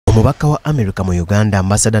Omubaka wa America mu Uganda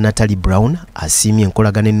Ambassador Natalie Brown asiimye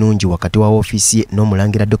enkolagana ennungi wakati wa ofiisi ye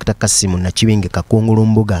n'Omulangira Dr. Kasimu Nakibinge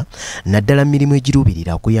Kakungulumbuga naddala mirimu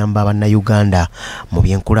egiruubirira okuyamba Abannayuganda mu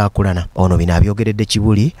byenkulaakulana. Ono bino abyogeredde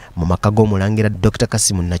Kibuli mu maka g'Omulangira Dr.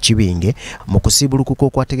 Kasimu Nakibinge mu kusiibulukuka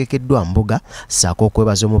okwategekeddwa Mbuga ssaako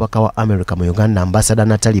okwebaza Omubaka wa America mu Uganda Ambassador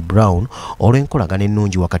Natalie Brown olw'enkolagana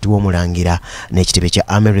ennungi wakati w'Omulangira n'ekitebe kya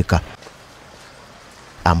America.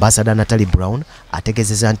 Ambassador Natalie Brown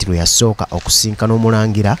ategezeza nti lwe yasooka okusinkana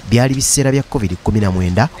Omulangira byali biseera bya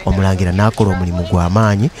Covid19 Omulangira n'akola omulimu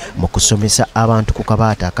gw'amaanyi mu kusomesa abantu ku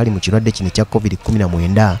kabaata akali mu kirwadde kino kya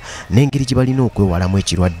Covid19 n'engeri gye balina okwewalamu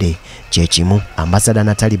ekirwadde kye kimu. Ambassador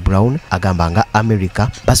Natalie Brown agamba nga America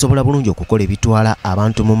basobola bulungi okukola ebitwala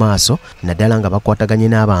abantu mu maaso naddala nga bakwataganye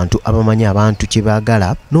n'abantu abamanyi abantu kye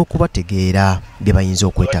baagala n'okubategeera bye bayinza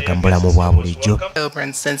okwetaaga mu bulamu bwa bulijjo.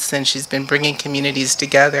 And since then she's been bringing communities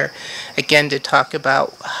together again to talk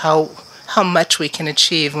about how much we can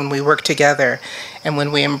achieve when we work together and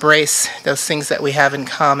when we embrace those things that we have in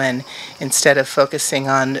common instead of focusing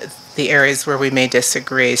on the areas where we may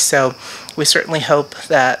disagree. So we certainly hope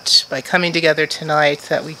that by coming together tonight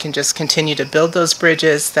that we can just continue to build those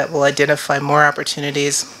bridges that will identify more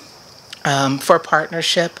opportunities for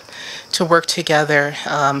partnership, to work together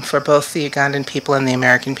for both the Ugandan people and the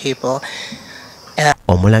American people.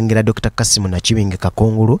 Omulangira Dr. Kasimu Nakibinge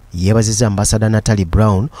Kakungulu yeebazizza Ambassador Natalie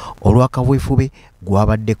Brown olw'akaweefube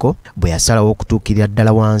gwabaddeko bwe yasalawo okutuukirira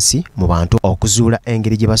ddala wansi mu bantu okuzuula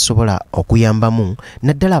engeri gye basobola okuyambamu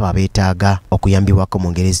naddala abo abeetaaga okuyambibwako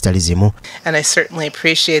mu ngeri ezitali zimu. And I certainly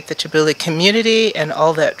appreciate the Kibuli community and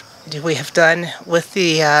all that we have done with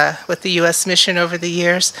the U.S. mission over the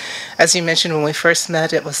years. As you mentioned, when we first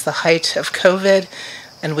met, it was the height of COVID.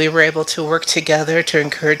 And we were able to work together to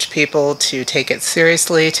encourage people to take it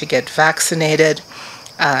seriously, to get vaccinated.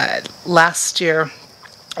 Last year,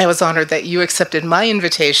 I was honored that you accepted my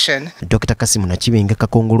invitation. Dr. Kasimu Nakibinge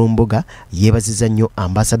Kakungulumbuga yeebazizza nnyo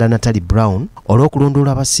Ambassador Natalie Brown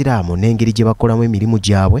olw'okulondoola abasiraamu n'engeri gye bakolamu emirimu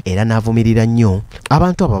gyabwe era n'avumirira nnyo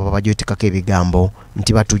abantu abo babajootekako ebigambo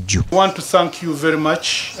nti batujju. I want to thank you very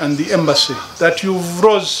much and the embassy that you've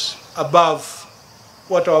rose above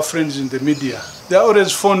what our friends in the media. They're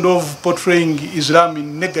always fond of portraying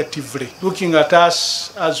Islam negatively, looking at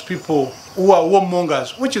us as people who are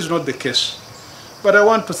warmongers, which is not the case. But I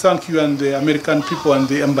want to thank you and the American people and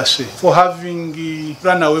the embassy for having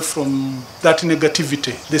run away from that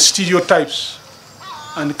negativity, the stereotypes,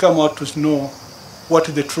 and come out to know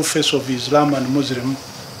what the true face of Islam and Muslim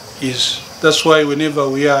is. That's why whenever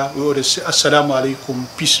we always say, Assalamu alaikum,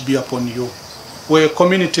 peace be upon you. We're a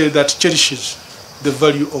community that cherishes the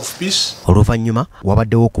value of peace. Oluvannyuma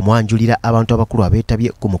wabaddewo okumwanjulira abantu abakulu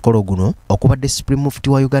abeetabye ku mukolo guno okubadde Supreme Mufti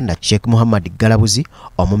wa Uganda Sheikh Muhammad Galabuzi,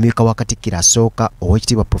 omumyuka wa Katikkiro asooka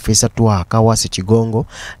Oweekitiibwa Professor Twakawaase Kigongo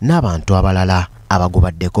n'abantu abalala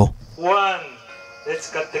abagubaddeko.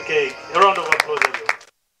 Let's cut the cake. A round of applause.